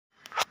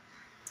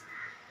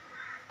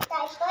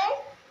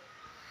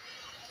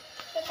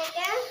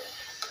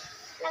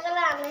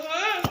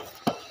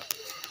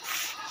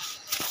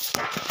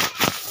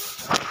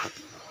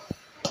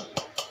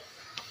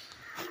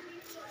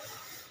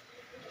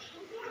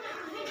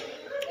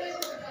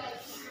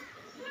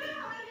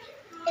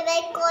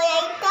এবার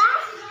কড়াইটা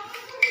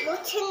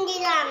মুছে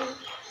দিলাম।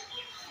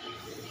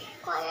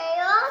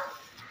 কড়াইও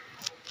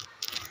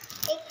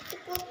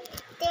একটু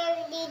তেল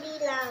দিয়ে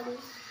দিলাম।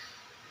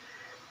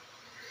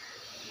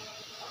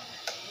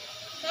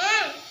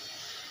 হ্যাঁ,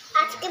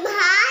 আজকে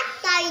ভাত,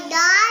 তাই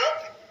ডাল,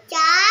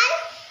 চাল,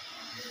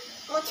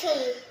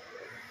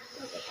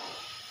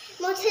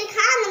 মুছরি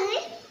খান আমি।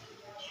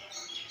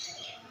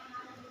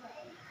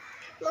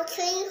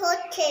 মুছরি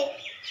হচ্ছে,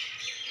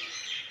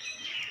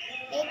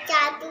 এই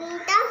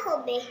চাটনিটা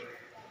হবে।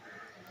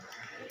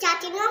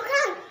 চাটনিও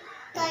খান,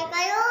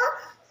 তরকারিও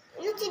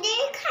লুচি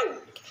দিয়ে খান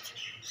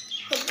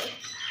হবে।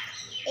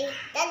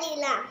 এইটা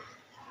দিলাম।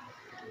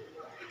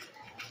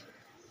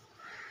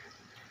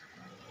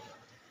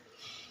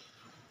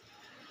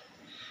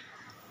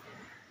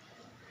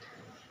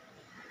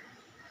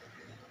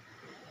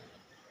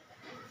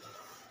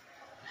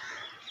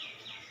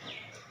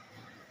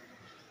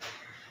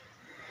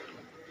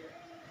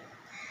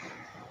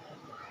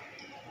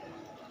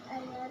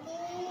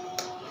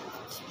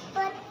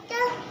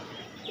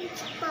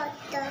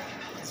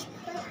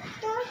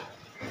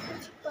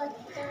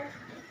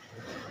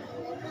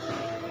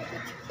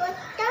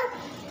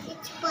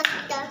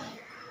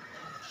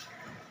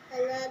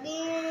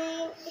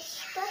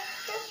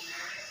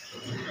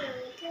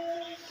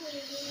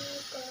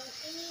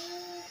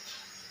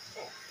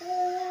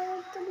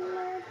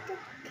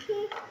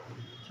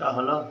 চা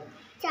হলো?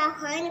 চা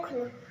হয়নি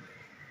এখনো।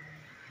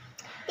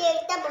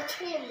 তেলটা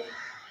বসে নেব।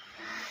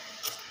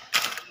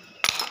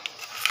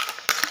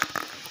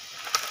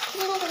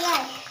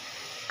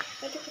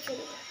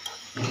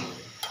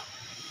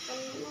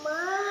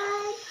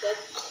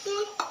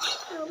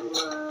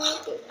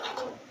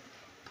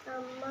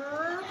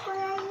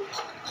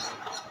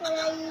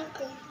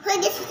 হয়ে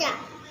গেছে চা।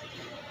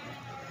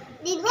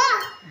 দিব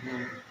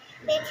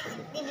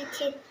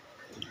দিচ্ছি।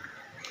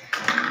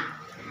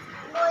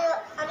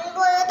 আমি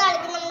বড়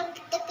তারপর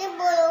থেকে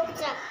বড়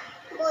চা,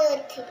 বড়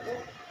থেকে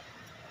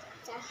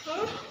চা।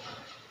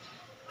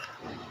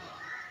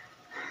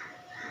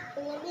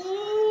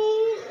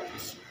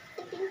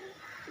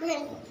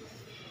 হ্যাঁ,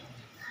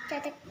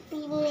 চাটা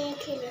পিনে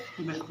খেলে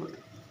বিস্কুট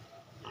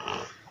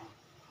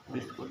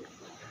বিস্কুট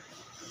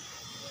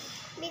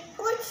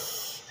বিস্কুট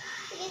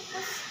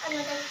বিস্কুট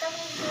আমাদের তো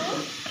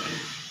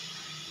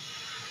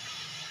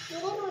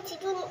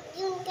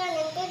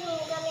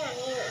আমি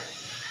আনি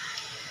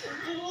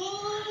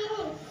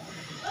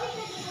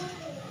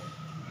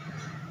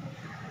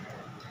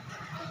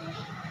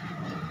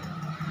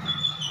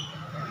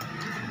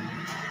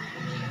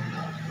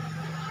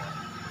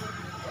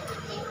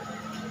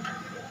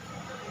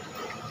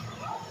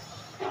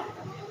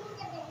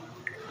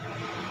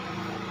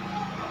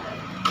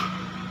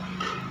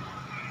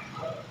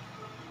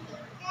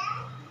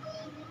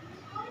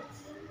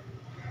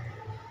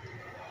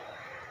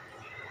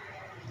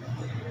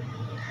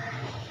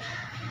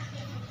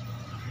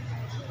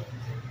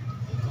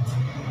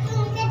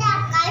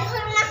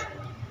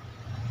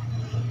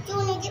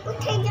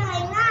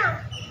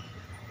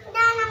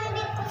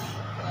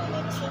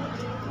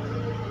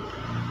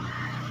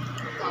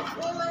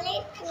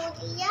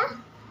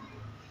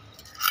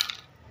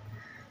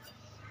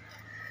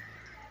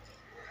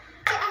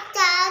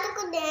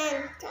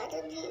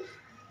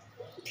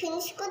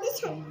ফিনিশ করে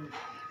দিয়েছেন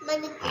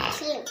মানে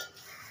ছিলেন।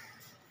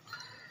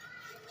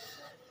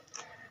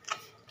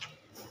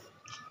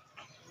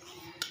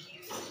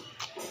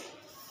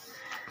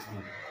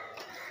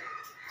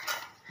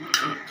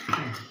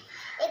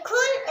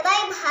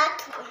 এবার ভাত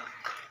হবে,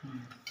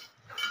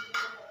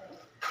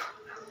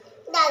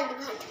 ডাল দি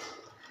ভাত।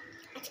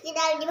 আজকে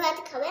ডাল দি ভাত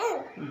খাবেন?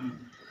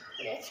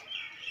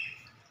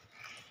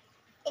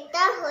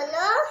 এটা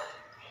হলো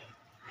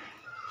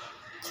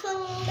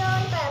সুন্দর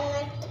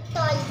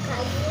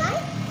তরকারি নয়,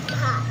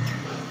 ভাত।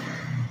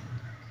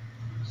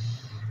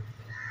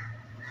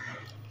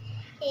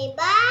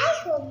 এবার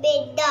হবে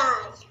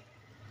ডাল।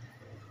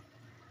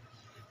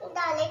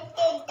 ডালের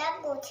তেলটা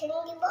মুছে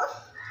দিব।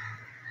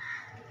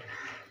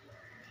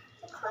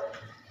 এখন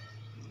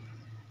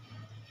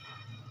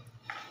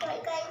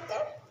তরকারিতে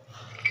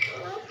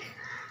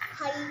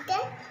হাঁড়িতে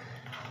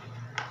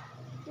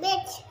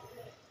বেশ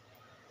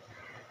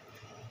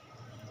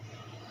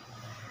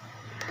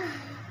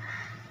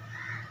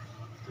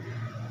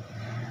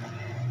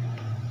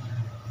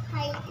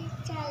হাঁড়িতে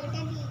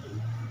চালটা দিয়ে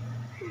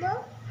দিব।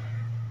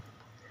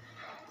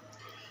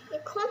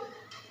 এখন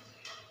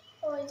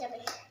হয়ে যাবে।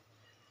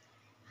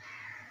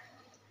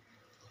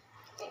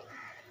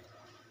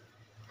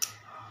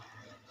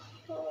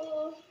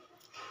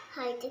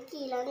 হাঁড়িতে কি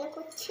রান্না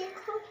করছি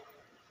এখন?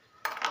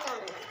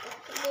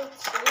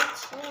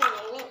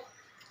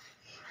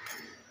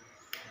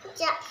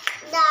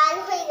 ডাল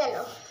হয়ে গেল,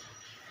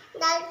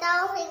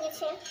 ডালটাও হয়ে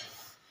গেছে।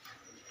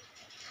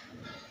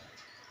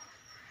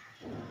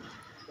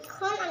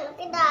 এখন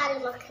আমাকে ডাল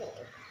মাখিয়ে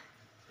দেব।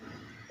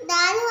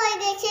 ডাল হয়ে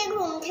গেছে,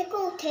 ঘুম থেকে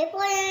উঠে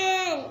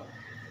পড়েন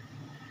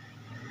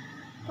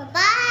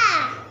বাবা,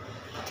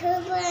 উঠে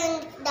পড়েন।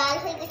 ডাল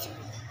হয়ে গেছে,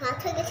 ভাত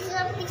হয়ে গেছে,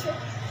 সব কিছু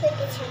হয়ে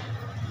গেছে।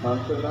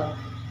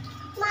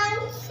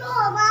 মাংস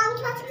মাংস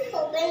আজকে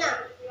হবে না।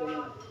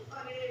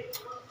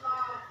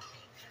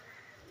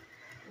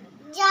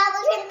 যা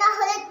বলছেন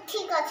তাহলে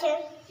ঠিক আছে।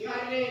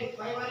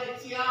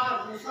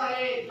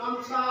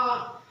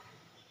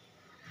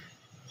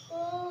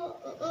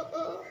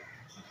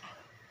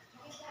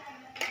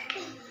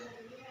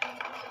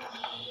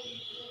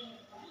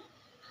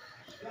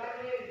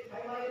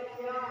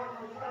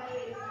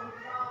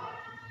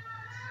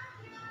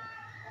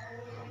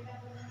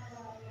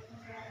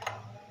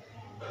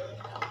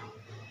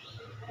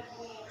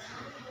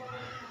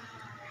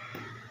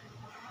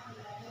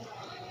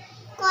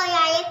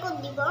 কড়াইয়ে করে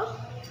দিব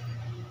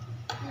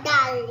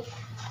ডাল।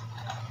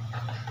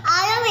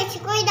 আরো বেশি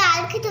করে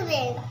ডাল খেতে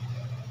হবে,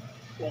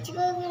 বেশি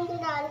করে কিন্তু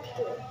ডাল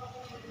খেতে হবে।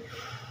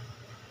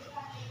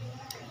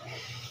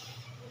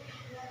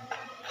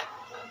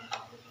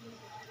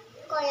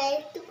 কড়াইয়ে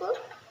একটু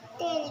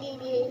তেল দিয়ে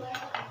দিই।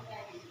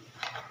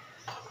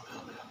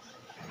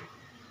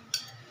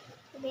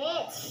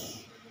 বেশ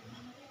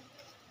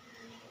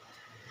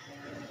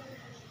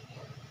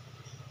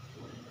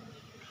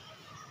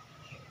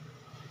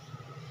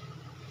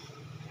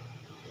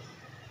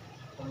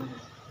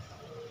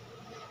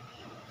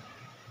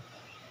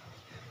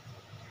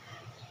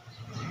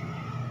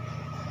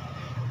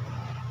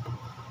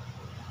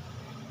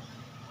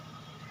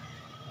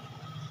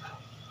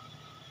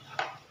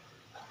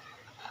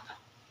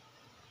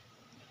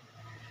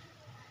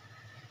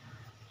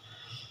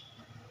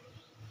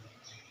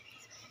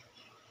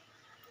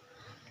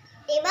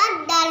এবার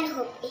ডাল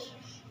হবে,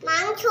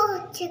 মাংস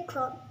হচ্ছে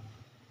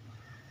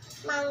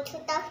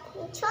মাংসটা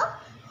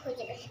হয়ে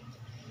যাবে।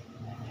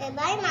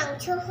 এবার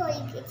মাংস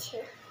হয়ে গেছে,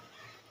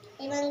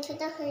 এই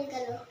মাংসটা হয়ে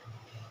গেল।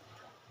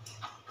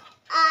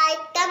 আর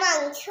একটা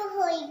মাংস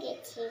হয়ে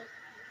গেছে,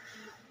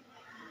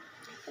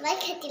 এবার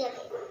খেতে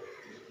লাগে।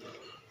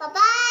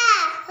 বাবা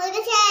হয়ে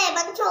গেছে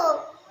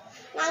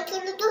মাংস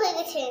দুটো হয়ে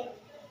গেছে।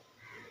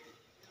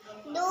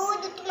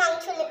 দুটো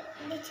মাংস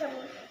দিচ্ছি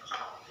আমি।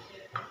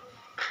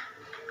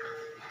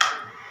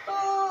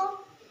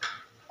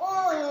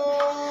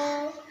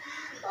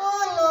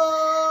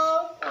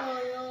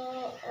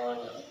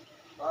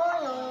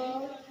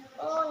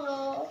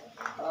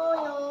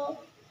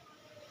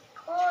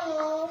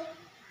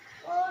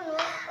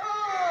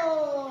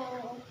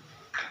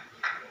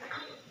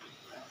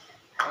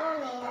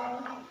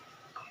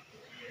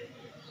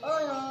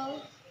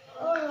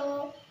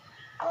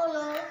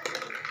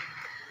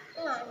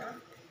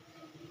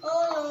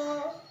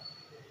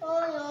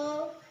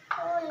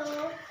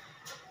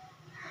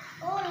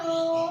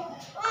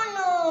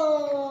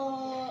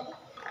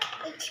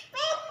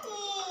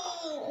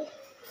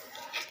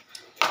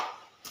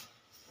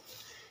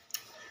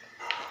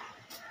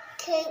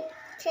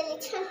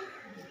 খেলেছেন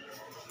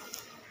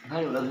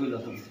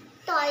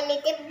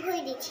টয়লেটে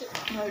ভরে দিচ্ছি।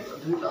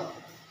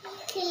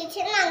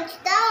 খেলেছেন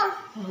মাংসটা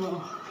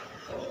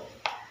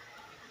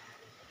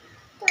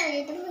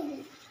টয়লেটে ভরে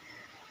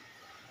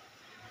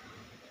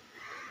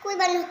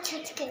কুরবানি হচ্ছে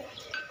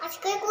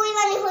আজকে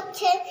কুরবানি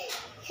হচ্ছে।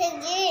 সে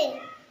যে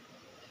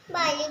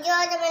বাইরে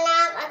যাওয়া যাবে না,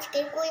 আজকে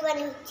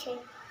কুরবানি হচ্ছে,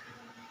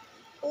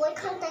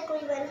 ওইখানটায়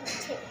কুরবানি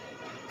হচ্ছে।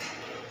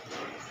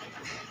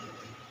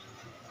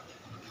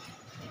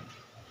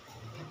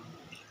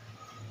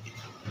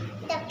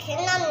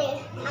 দেখেন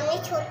আমি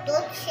ছোট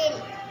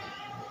ছেলে,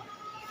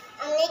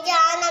 আমি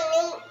জান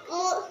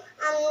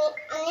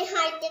আমি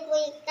হাইতে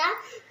কয়েকটা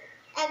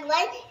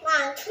একবার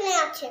মাংস নিয়ে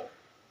আছে,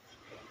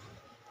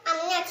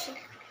 আমি আছি।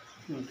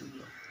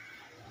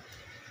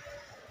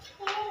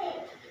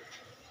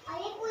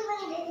 আরে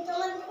কুরবানি দেখে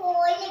তোমার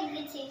ভয়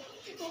লেগেছে।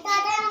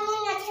 দাদা আমি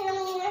আছি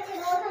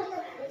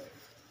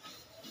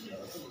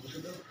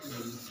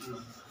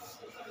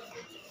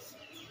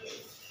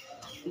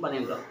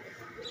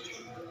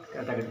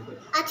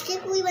আজকে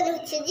কুরবানি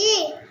হচ্ছে জি,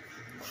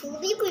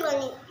 খুবই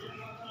কুরবানি,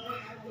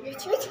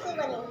 বেশি বেশি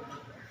কুরবানি।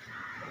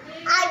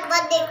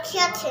 একবার দেখে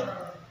আছে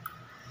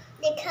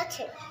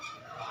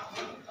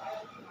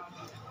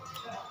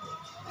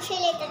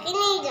ছেলেটাকে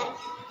নিয়ে যায়,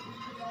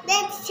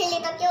 দেখ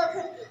ছেলেটাকে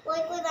ওই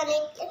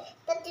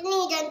কুরবানিতে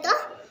নিয়ে যান তো।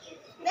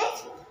 বেশ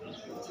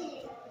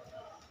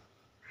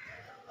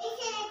এই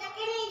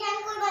ছেলেটাকে নিয়ে যান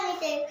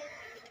কুরবানিতে।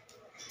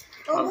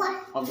 ও ভয়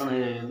অজ্ঞান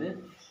হয়ে যাবে,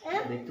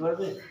 দেখতে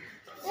পারবে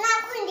না?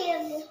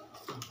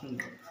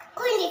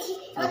 কোন দিয়েছি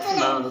না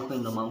খুঁজে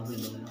দাও, মাম খুঁজে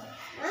দাও,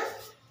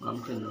 মাম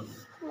খুঁজে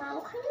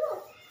দাও।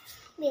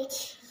 বেশ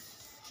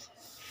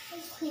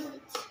খুঁজে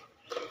দিচ্ছি।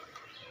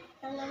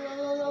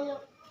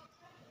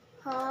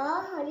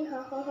 হরি হ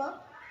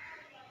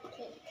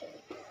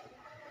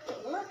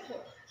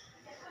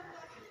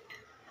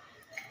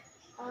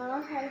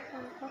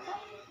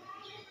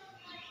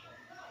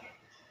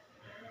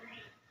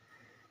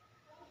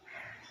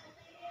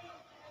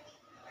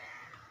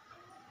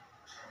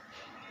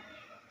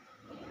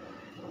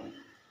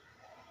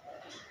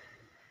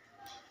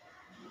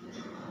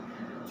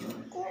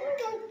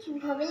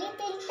কিভাবে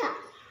তেলটা,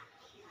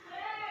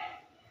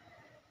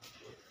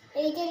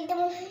 এই তেলটা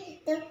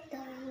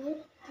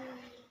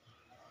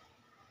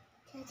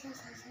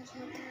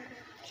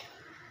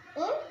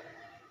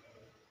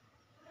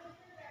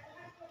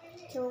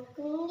চোখ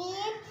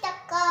নিয়ে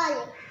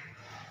তাকালে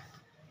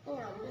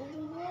নাম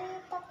দিয়ে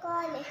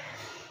তাকালে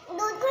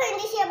দুধ করে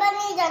দিছি এবার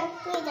নিয়ে যান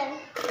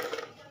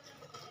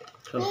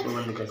চল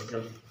তোমার দিকে আসি,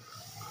 চল।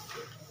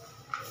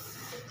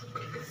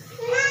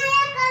 না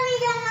একা নিয়ে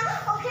যান না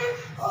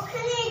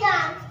ওখানে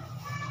যান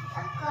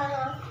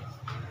তাকালো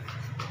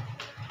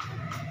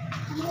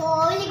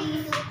ভয়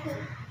লেগেছে খুব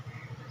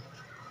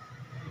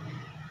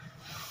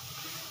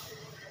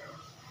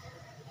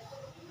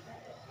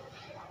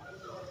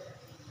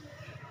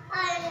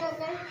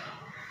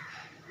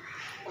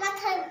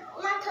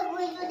মাথা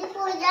বুড়ি যদি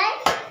পড়ে যায়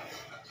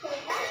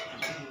সেটা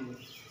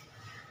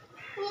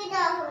নিয়ে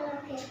যাওয়া হবে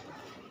ওকে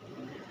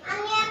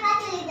আমি একা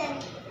চলে যাই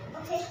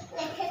ওকে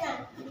রেখে যান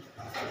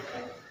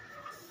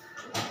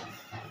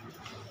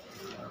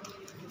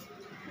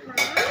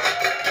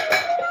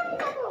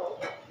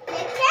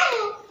দেখছেন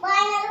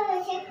বায়না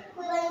হয়েছে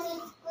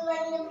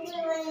বায়না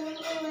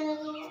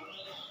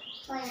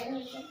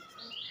হয়েছে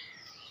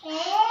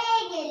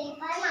এই গেলি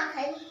পায়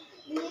মাথায়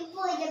দুই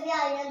পড়ে যাবে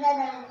আয়না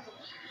দাদার মতো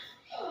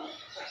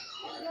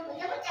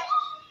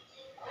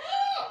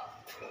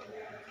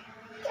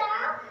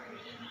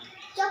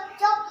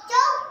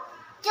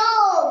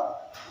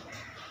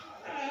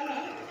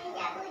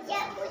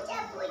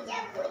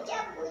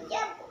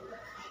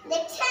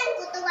দেখছেন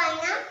কত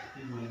বায়না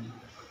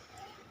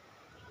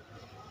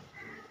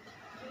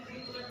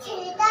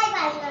ছেলেটাই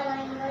বায়না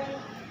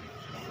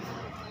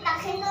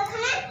রাখেন তো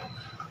ওখানে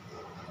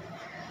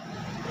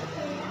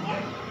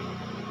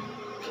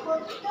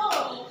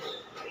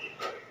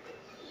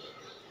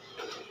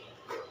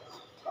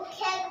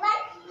ওকে একবার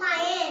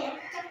মায়ের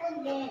চাপড়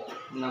দেন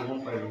না ঘুম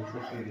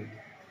পাইনি,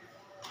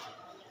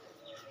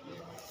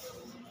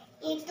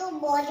 এ তো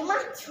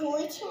বদমাস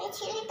ছুঁয়ে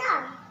ছেলেটা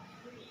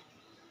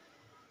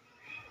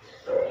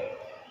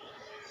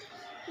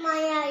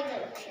মায়া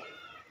আইডলছে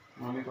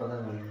মামি কথা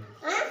শুনে,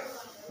 হ্যাঁ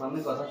মামি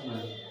কথা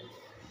শুনে।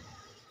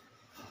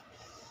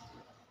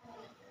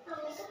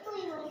 আমি তো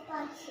তুই মনে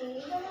পাচ্ছি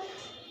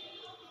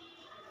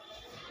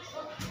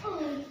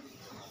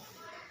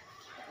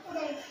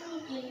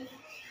দেখি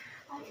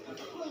আজকে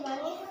তো তুই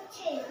বানিয়ে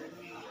হচ্ছে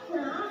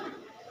না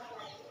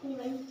তুই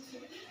বানিয়েছি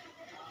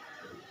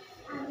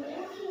আমি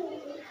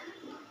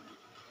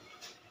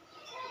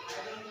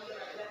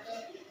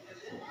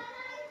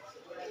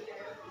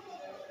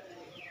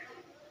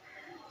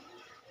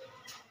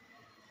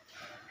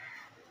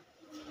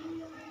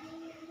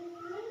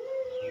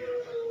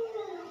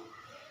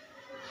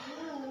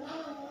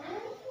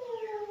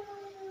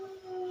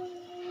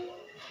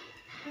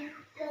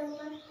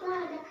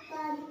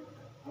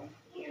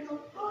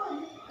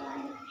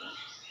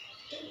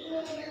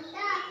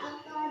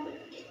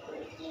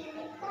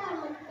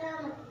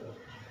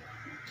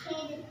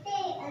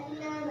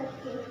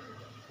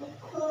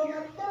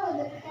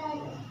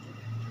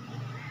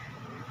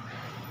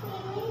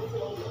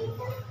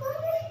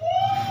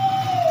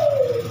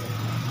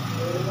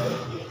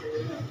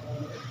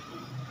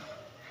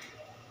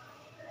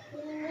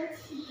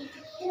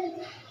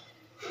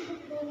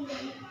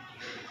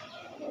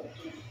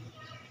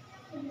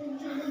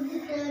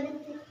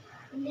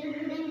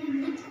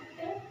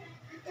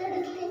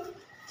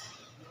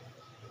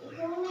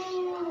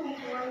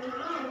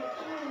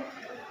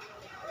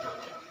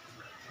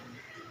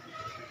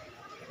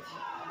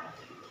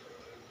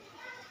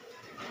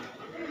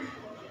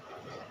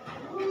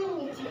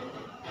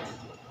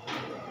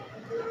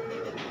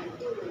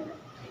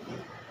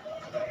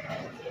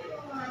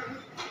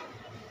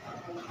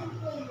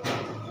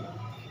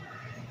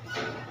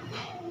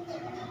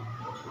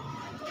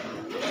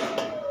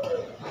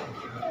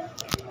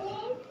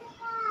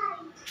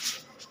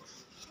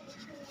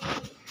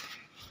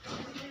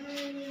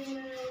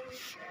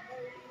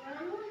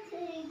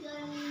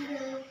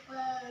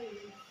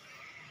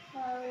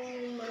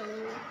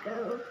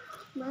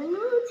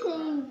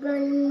মানুষের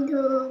গন্ধ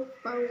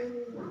পাও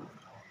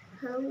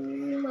হাউ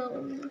মাউ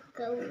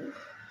কাউ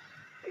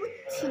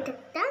কুচ্ছি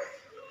একটা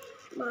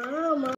মা